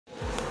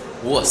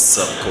What's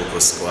up, KoKo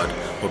Squad?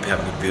 Hope you're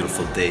having a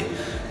beautiful day.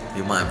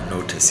 You might have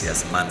noticed,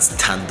 yes, man's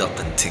tanned up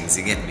and things,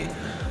 you get me?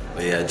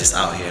 But yeah, just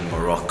out here in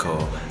Morocco,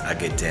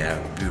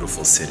 Agadir,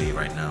 beautiful city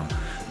right now.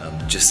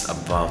 Just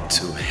about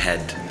to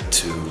head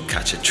to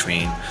catch a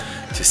train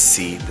to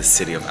see the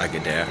city of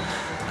Agadir.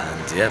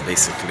 And yeah,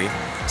 basically,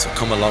 so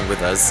come along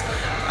with us.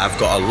 I've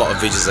got a lot of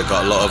videos, I've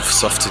got a lot of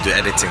stuff to do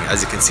editing.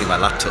 As you can see, my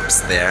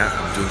laptop's there.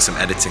 I'm doing some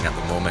editing at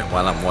the moment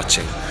while I'm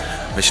watching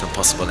Mission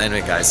Impossible.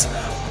 Anyway guys,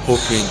 hope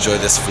you enjoy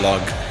this vlog.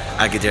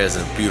 Agadir is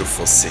a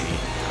beautiful city.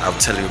 I'll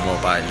tell you more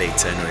about it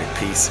later. Anyway,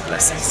 peace,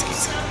 blessings,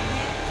 easy.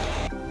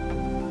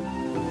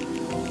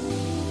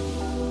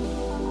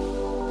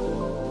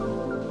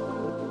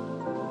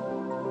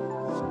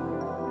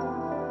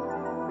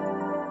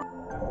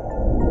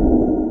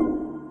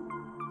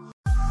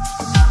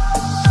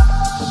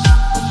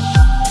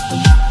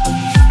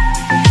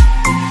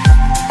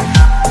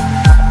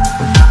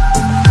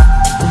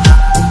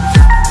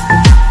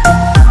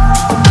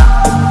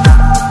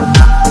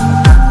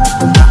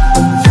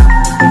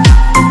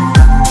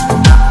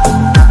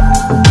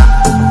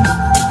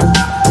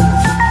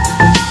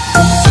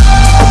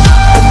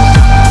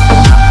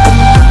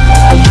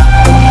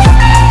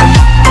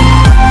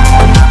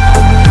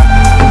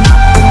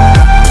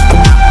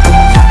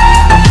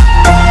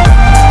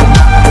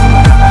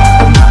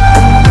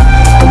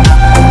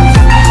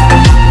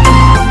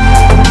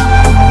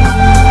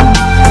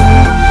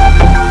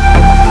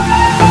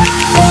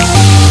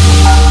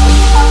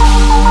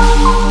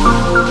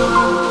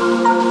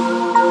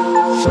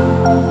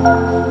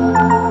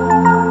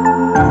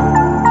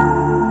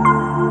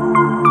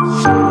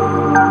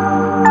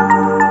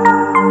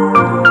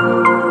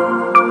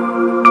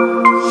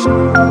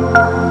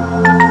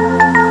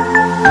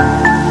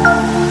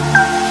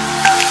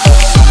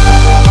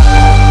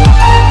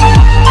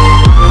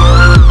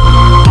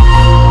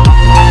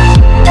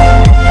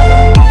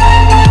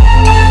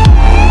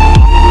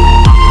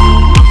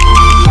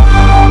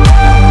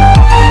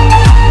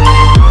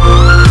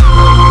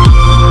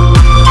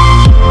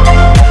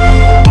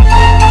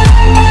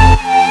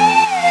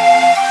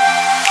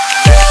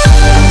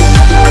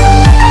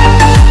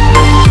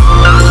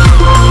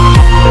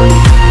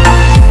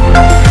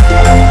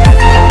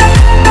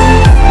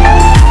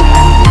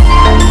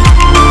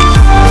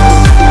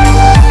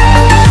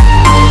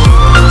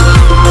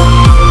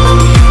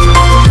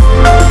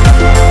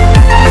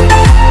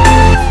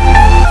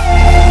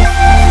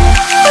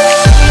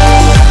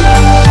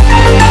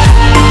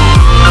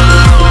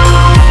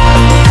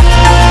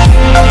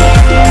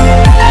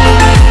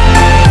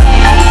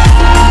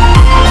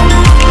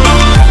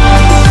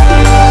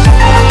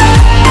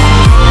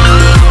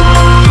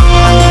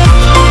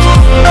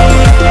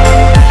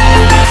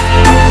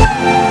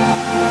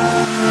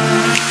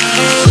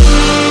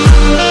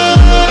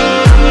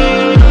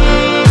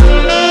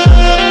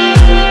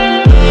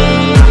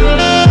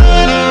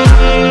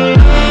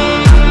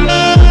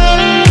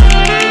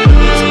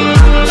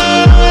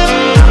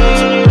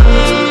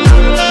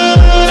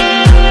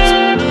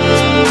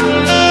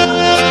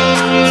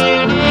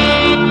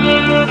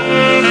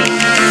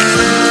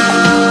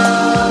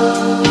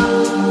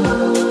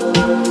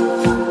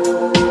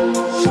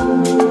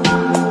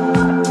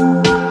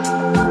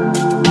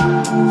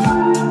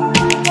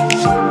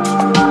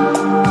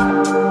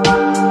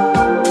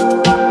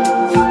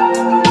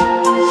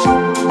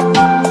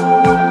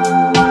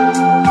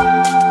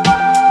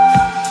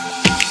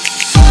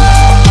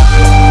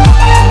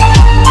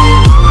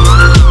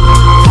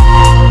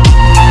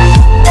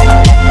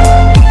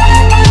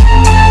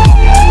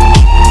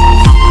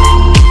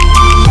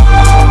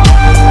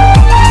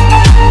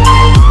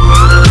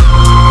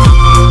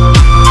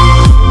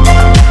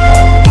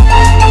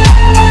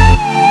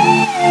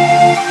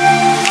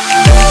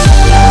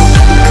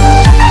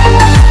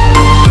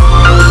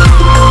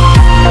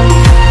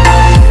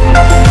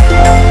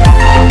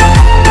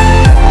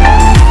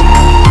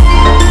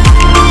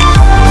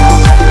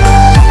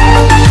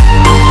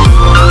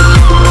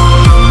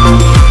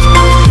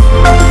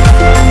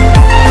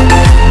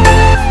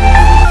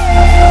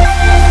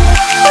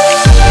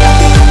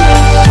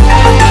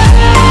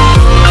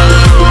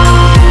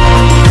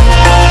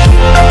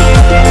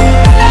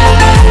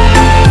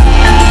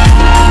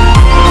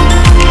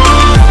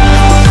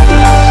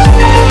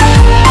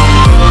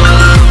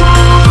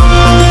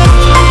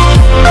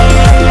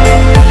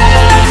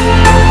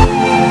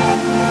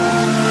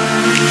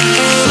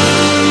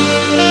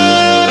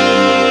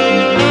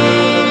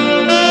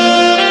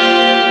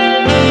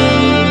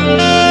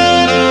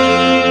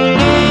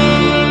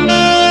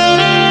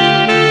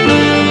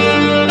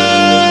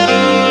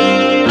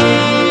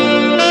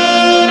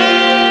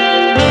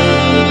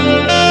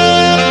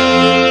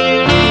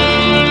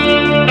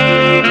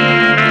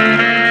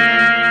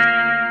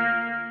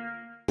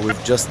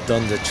 We've just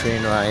done the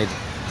train ride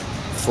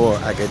for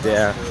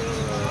Agadir.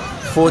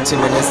 40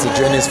 minutes, the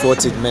journey is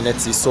 40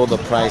 minutes. You saw the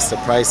price. The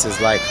price is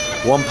like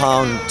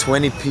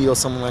 £1.20p or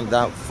something like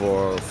that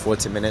for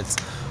 40 minutes,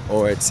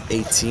 or it's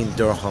 18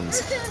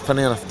 dirhams.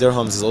 Funny enough,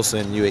 dirhams is also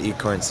in UAE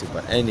currency,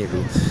 but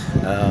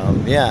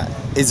anywho, yeah,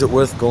 is it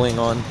worth going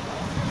on?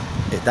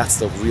 That's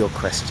the real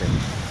question.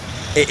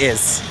 It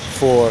is,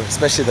 for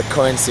especially the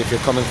currency, if you're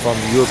coming from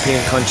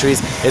European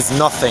countries, it's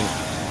nothing.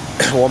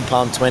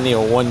 £1.20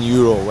 or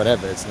 €1,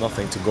 whatever, it's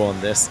nothing to go on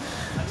this.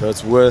 So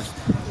it's worth,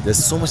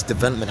 there's so much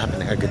development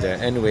happening in Agadir.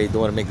 Anyway,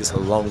 don't want to make this a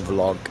long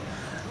vlog.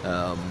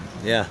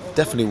 Yeah,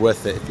 definitely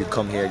worth it. If you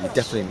come here, you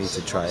definitely need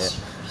to try it.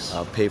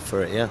 I'll pay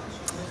for it. Yeah,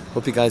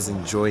 hope you guys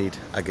enjoyed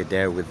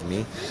Agadir with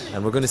me,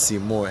 and we're going to see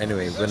more.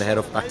 Anyway, we're going to head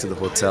off back to the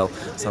hotel,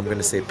 so I'm going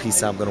to say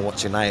peace out. I'm going to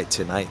watch United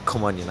tonight.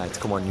 Come on United,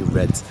 come on you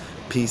Reds.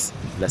 Peace,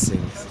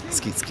 blessings,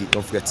 skeet skeet.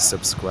 Don't forget to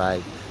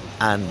subscribe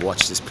and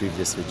watch this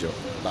previous video.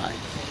 Bye.